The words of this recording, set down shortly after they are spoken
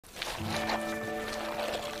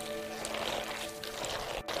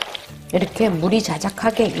이렇게 물이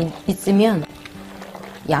자작하게 있으면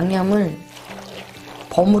양념을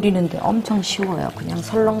버무리는데 엄청 쉬워요. 그냥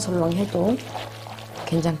설렁설렁 해도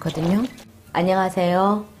괜찮거든요.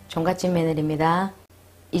 안녕하세요. 종갓집 며느리입니다.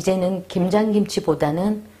 이제는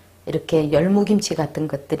김장김치보다는 이렇게 열무김치 같은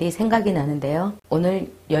것들이 생각이 나는데요.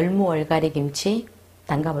 오늘 열무 얼갈이 김치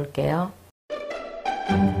담가 볼게요.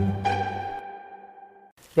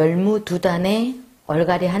 열무 2단에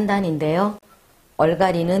얼갈이 1단인데요.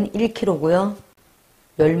 얼갈이는 1kg고요.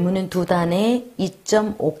 열무는 2단에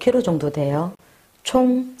 2.5kg 정도 돼요.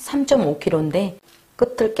 총 3.5kg인데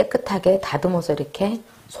끝을 깨끗하게 다듬어서 이렇게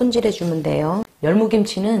손질해 주면 돼요.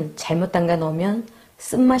 열무김치는 잘못 담가 놓으면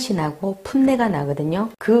쓴맛이 나고 풋내가 나거든요.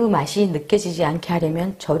 그 맛이 느껴지지 않게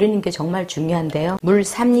하려면 절이는 게 정말 중요한데요. 물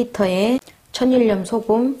 3리터에 천일염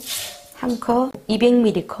소금 1컵,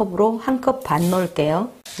 200ml 컵으로 1컵 반 넣을게요.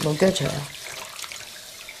 녹여줘요.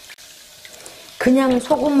 그냥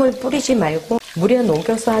소금물 뿌리지 말고 물에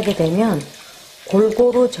녹여서 하게 되면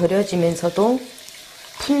골고루 절여지면서도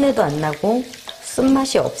풋내도 안 나고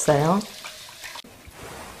쓴맛이 없어요.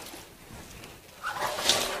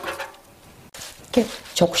 이렇게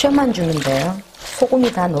적셔만 주면 돼요.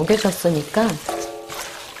 소금이 다 녹여졌으니까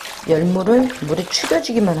열무를 물에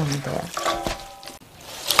축여주기만 하면 돼요.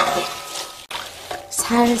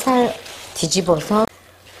 살살 뒤집어서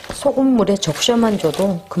소금물에 적셔만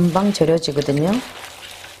줘도 금방 절여지거든요.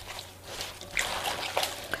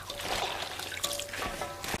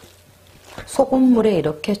 소금물에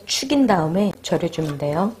이렇게 축인 다음에 절여주면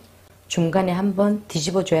돼요. 중간에 한번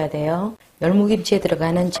뒤집어 줘야 돼요. 열무김치에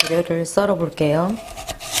들어가는 재료를 썰어 볼게요.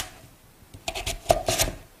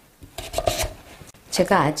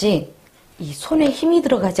 제가 아직 이 손에 힘이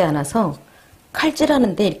들어가지 않아서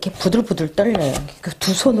칼질하는데 이렇게 부들부들 떨려요. 그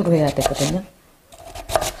두 손으로 해야 되거든요.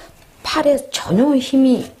 팔에 전혀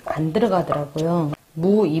힘이 안 들어가더라고요.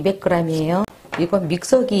 무 200g이에요. 이거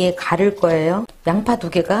믹서기에 갈을 거예요. 양파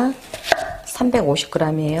 2개가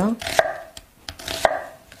 350g이에요.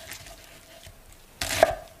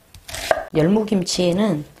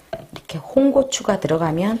 열무김치에는 이렇게 홍고추가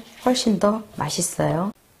들어가면 훨씬 더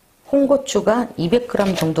맛있어요. 홍고추가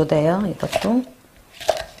 200g 정도 돼요. 이것도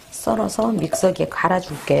썰어서 믹서기에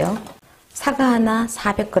갈아줄게요. 사과 하나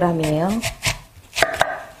 400g이에요.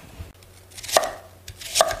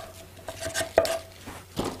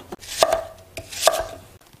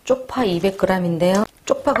 쪽파 200g인데요.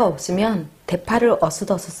 쪽파가 없으면 대파를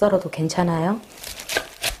어슷어슷 썰어도 괜찮아요.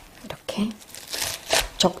 이렇게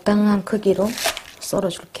적당한 크기로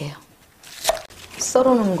썰어줄게요.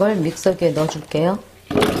 썰어놓은 걸 믹서기에 넣어줄게요.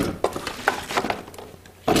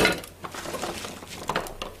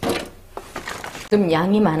 지금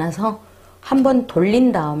양이 많아서 한번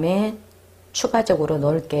돌린 다음에 추가적으로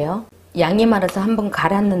넣을게요. 양이 많아서 한번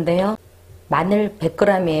갈았는데요. 마늘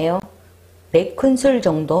 100g이에요. 4큰술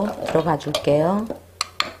정도 들어가 줄게요.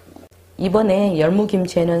 이번에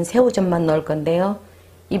열무김치에는 새우젓만 넣을 건데요.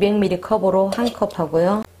 200ml 컵으로 1컵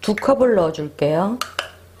하고요. 2컵을 넣어 줄게요.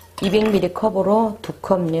 200ml 컵으로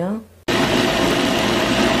 2컵요.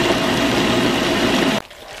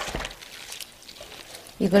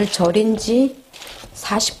 이걸 절인 지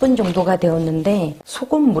 40분 정도가 되었는데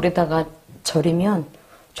소금물에다가 절이면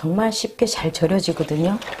정말 쉽게 잘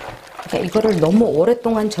절여지거든요. 그러니까 이거를 너무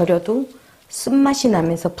오랫동안 절여도 쓴맛이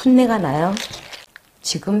나면서 풋내가 나요.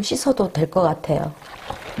 지금 씻어도 될 것 같아요.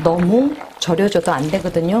 너무 절여줘도 안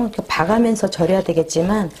되거든요. 봐가면서 절여야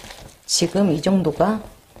되겠지만 지금 이 정도가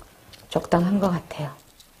적당한 것 같아요.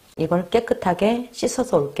 이걸 깨끗하게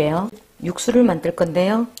씻어서 올게요. 육수를 만들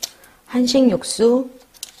건데요. 한식 육수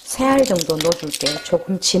 3알 정도 넣어줄게요.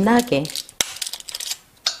 조금 진하게.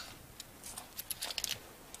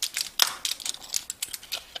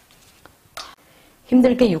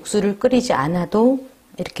 힘들게 육수를 끓이지 않아도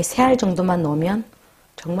이렇게 3알 정도만 넣으면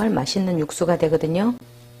정말 맛있는 육수가 되거든요.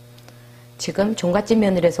 지금 종갓집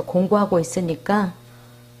며느리에서 공부하고 있으니까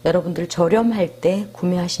여러분들 저렴할 때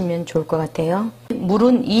구매하시면 좋을 것 같아요.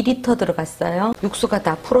 물은 2리터 들어갔어요. 육수가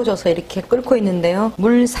다 풀어져서 이렇게 끓고 있는데요.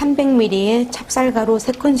 물 300ml에 찹쌀가루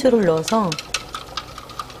 3큰술을 넣어서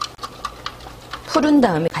풀은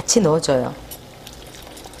다음에 같이 넣어줘요.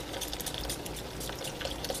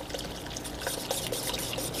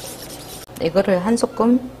 이거를 한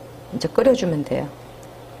소끔 이제 끓여주면 돼요.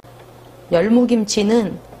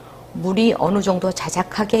 열무김치는 물이 어느 정도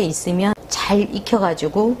자작하게 있으면 잘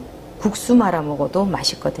익혀가지고 국수 말아 먹어도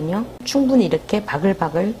맛있거든요. 충분히 이렇게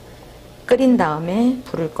바글바글 끓인 다음에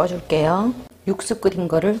불을 꺼줄게요. 육수 끓인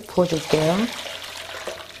거를 부어줄게요.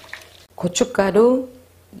 고춧가루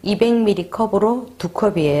 200ml 컵으로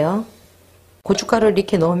 2컵이에요. 고춧가루를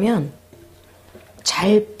이렇게 넣으면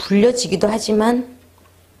잘 불려지기도 하지만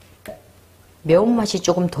매운맛이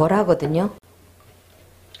조금 덜 하거든요.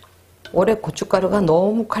 올해 고춧가루가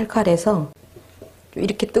너무 칼칼해서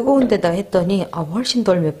이렇게 뜨거운 데다 했더니 훨씬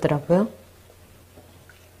덜 맵더라고요.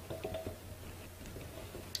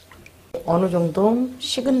 어느 정도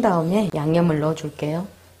식은 다음에 양념을 넣어 줄게요.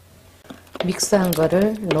 믹스한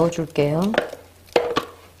거를 넣어 줄게요.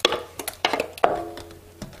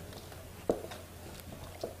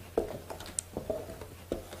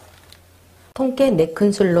 통깨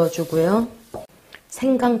 4큰술 넣어 주고요.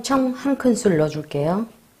 생강청 1큰술 넣어 줄게요.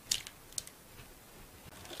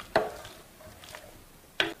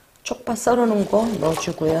 쪽파 썰어 놓은 거 넣어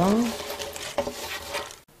주고요.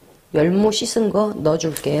 열무 씻은 거 넣어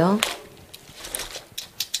줄게요.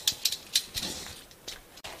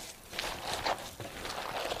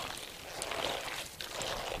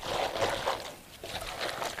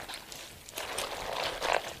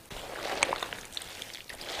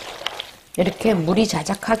 이렇게 물이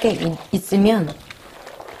자작하게 있으면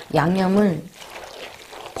양념을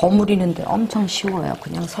버무리는데 엄청 쉬워요.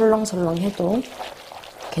 그냥 설렁설렁 해도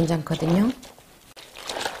괜찮거든요.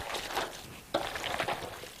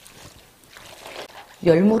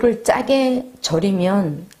 열무를 짜게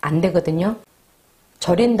절이면 안 되거든요.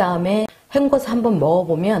 절인 다음에 헹궈서 한번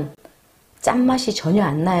먹어보면 짠맛이 전혀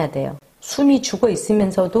안 나야 돼요. 숨이 죽어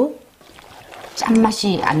있으면서도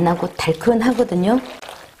짠맛이 안 나고 달큰하거든요.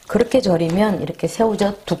 그렇게 절이면 이렇게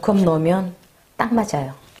새우젓 2컵 넣으면 딱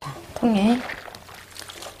맞아요. 자, 통에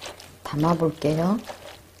담아 볼게요.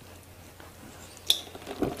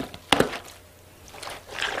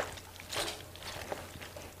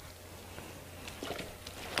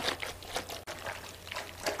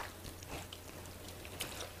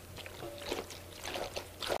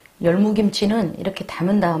 열무김치는 이렇게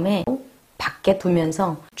담은 다음에 밖에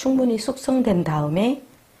두면서 충분히 숙성된 다음에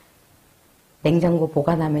냉장고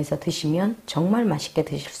보관하면서 드시면 정말 맛있게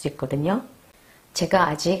드실 수 있거든요. 제가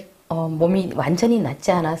아직 몸이 완전히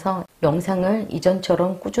낫지 않아서 영상을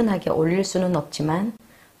이전처럼 꾸준하게 올릴 수는 없지만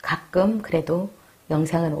가끔 그래도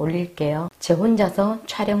영상을 올릴게요. 제 혼자서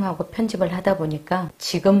촬영하고 편집을 하다 보니까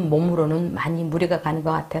지금 몸으로는 많이 무리가 가는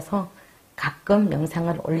것 같아서 가끔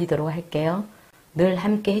영상을 올리도록 할게요. 늘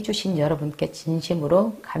함께 해주신 여러분께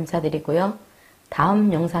진심으로 감사드리고요.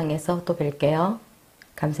 다음 영상에서 또 뵐게요.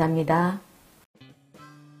 감사합니다.